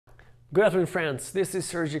Good afternoon, friends. This is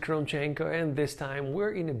Sergey Kromchenko, and this time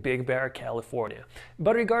we're in Big Bear, California.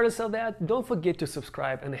 But regardless of that, don't forget to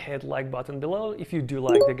subscribe and hit like button below if you do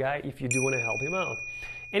like the guy, if you do want to help him out.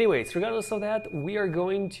 Anyways, regardless of that, we are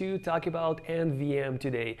going to talk about NVM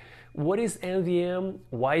today. What is NVM?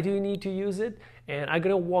 Why do you need to use it? And I'm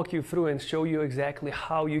gonna walk you through and show you exactly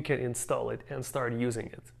how you can install it and start using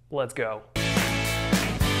it. Let's go.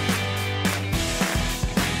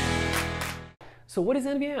 So what is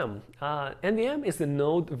NVM? NVM is the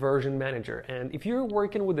Node version manager, and if you're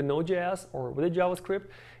working with the Node.js or with the JavaScript,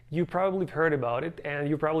 you probably heard about it, and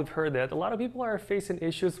you probably heard that a lot of people are facing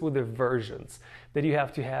issues with the versions, that you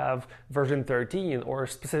have to have version 13 or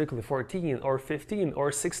specifically 14 or 15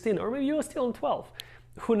 or 16 or maybe you're still on 12.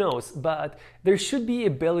 Who knows? But there should be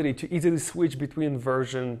ability to easily switch between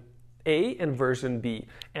version A and version B,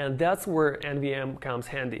 and that's where NVM comes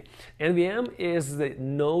handy. NVM is the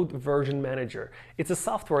Node version manager. It's a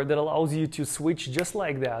software that allows you to switch just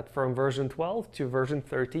like that from version 12 to version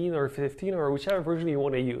 13 or 15 or whichever version you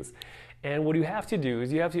want to use. And what you have to do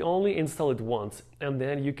is you have to only install it once, and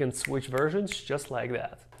then you can switch versions just like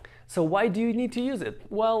that. So why do you need to use it?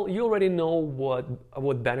 Well, you already know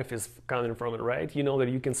what benefits coming from it, right? You know that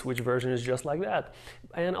you can switch versions just like that.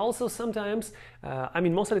 And also sometimes,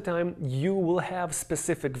 most of the time, you will have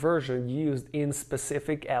specific version used in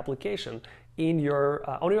specific application in your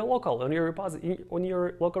on your local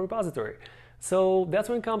repository. So that's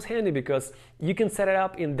when it comes handy, because you can set it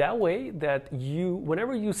up in that way that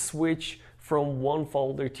whenever you switch from one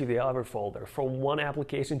folder to the other folder, from one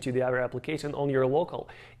application to the other application on your local,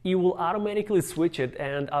 it will automatically switch it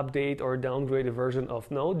and update or downgrade a version of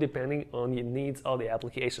Node depending on the needs of the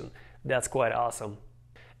application. That's quite awesome.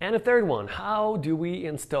 And the third one, how do we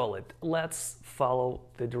install it? Let's follow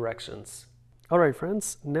the directions. Alright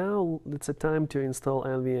friends, now it's a time to install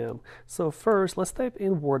NVM. So first, let's type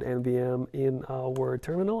in word NVM in our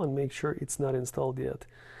terminal and make sure it's not installed yet.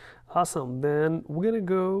 Awesome, then we're gonna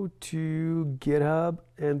go to GitHub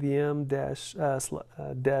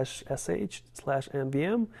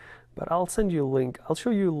nvm-sh/nvm, but I'll send you a link. I'll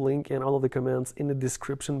show you a link and all of the commands in the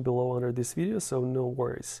description below under this video, so no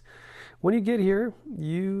worries. When you get here,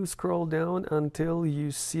 you scroll down until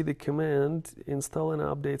you see the command install and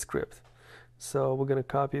update script. So we're going to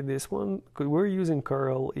copy this one. We're using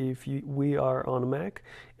curl if we are on Mac,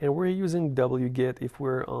 and we're using wget if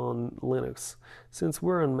we're on Linux. Since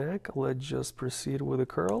we're on Mac, let's just proceed with the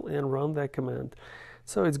curl and run that command.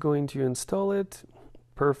 So it's going to install it.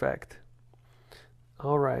 Perfect.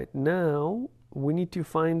 All right, now we need to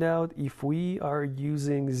find out if we are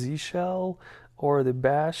using zShell or the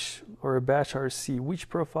bash or a bashrc. Which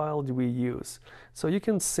profile do we use? So you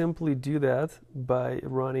can simply do that by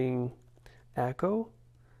running echo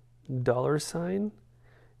 $,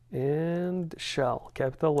 and shell,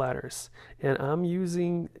 capital letters, and I'm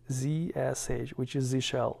using zsh, which is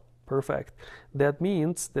zShell. Perfect. That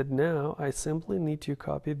means that now I simply need to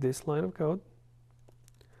copy this line of code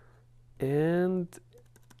and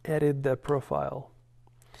edit the profile.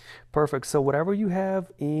 Perfect. So whatever you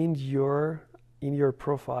have in your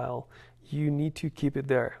profile, you need to keep it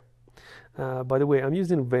there. By the way, I'm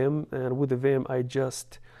using Vim, and with the Vim I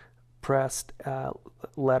just pressed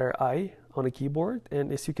letter I on the keyboard,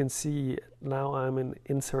 and as you can see, now I'm in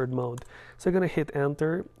insert mode. So I'm gonna hit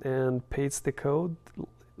enter and paste the code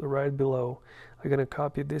right below. I'm gonna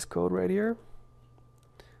copy this code right here,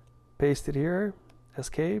 paste it here,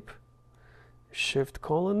 escape, shift :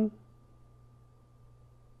 WQ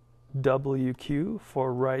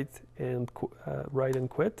for write and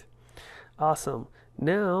quit. Awesome.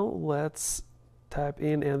 Now let's type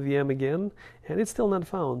in NVM again, and it's still not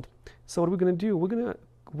found. So what we're gonna do, we're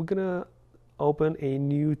gonna open a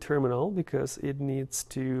new terminal because it needs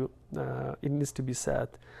to be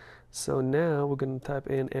set. So now we're gonna type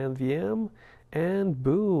in NVM, and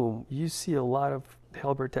boom, you see a lot of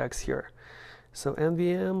helper text here. So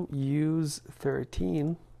NVM use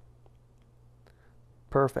 13.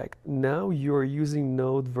 Perfect. Now you're using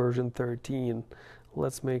Node version 13.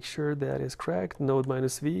 Let's make sure that is correct. Node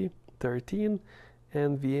 -v 13,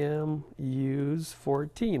 NVM use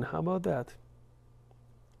 14. How about that?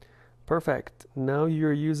 Perfect. Now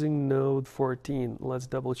you're using Node 14. Let's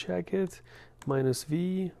double check it.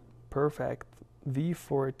 -v, perfect.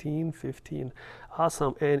 V14, 15.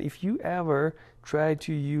 Awesome. And if you ever try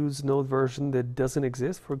to use Node version that doesn't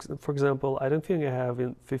exist, for example, I don't think I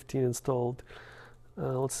have 15 installed.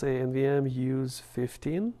 Let's say NVM use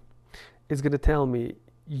 15. It's going to tell me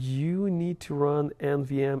you need to run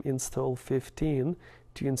nvm install 15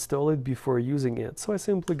 to install it before using it. So I'm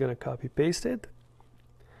simply going to copy paste it,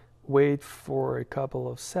 wait for a couple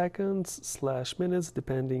of seconds / minutes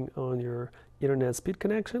depending on your internet speed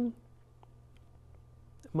connection.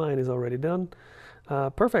 Mine is already done.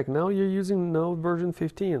 Perfect. Now you're using Node version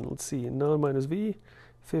 15. Let's see, Node-v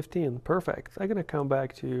 15. Perfect. I'm gonna come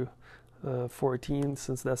back to 14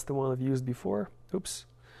 since that's the one I've used before. Oops,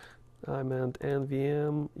 I meant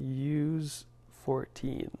nvm use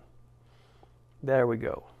 14. There we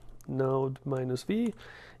go. Node-v,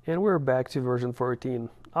 and we're back to version 14.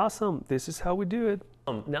 Awesome. This is how we do it.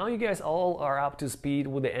 Now you guys all are up to speed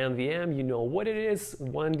with the NVM. You know what it is,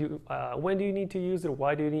 when do you need to use it,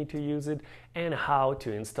 why do you need to use it, and how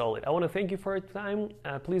to install it. I want to thank you for your time.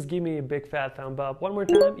 Please give me a big fat thumb up one more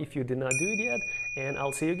time if you did not do it yet, and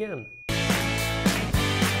I'll see you again.